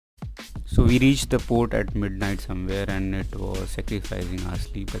So we reached the port at midnight somewhere, and it was sacrificing our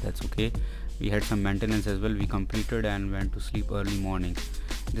sleep, but that's okay. We had some maintenance as well. We completed and went to sleep early morning.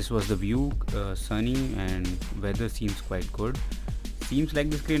 This was the view, sunny, and weather seems quite good. Seems like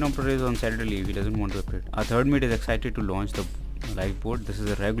this crane operator is on Saturday leave. He doesn't want to operate. Our third mate is excited to launch the lifeboat. This is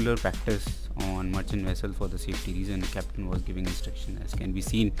a regular practice on merchant vessel for the safety reason. Captain was giving instruction, as can be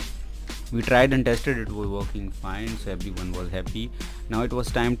seen. We tried and tested, it was working fine, so everyone was happy. Now it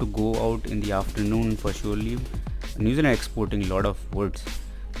was time to go out in the afternoon for shore leave. New Zealand exporting a lot of woods.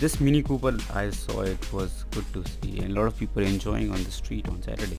 This Mini Cooper, I saw, it was good to see, and a lot of people enjoying on the street on Saturday.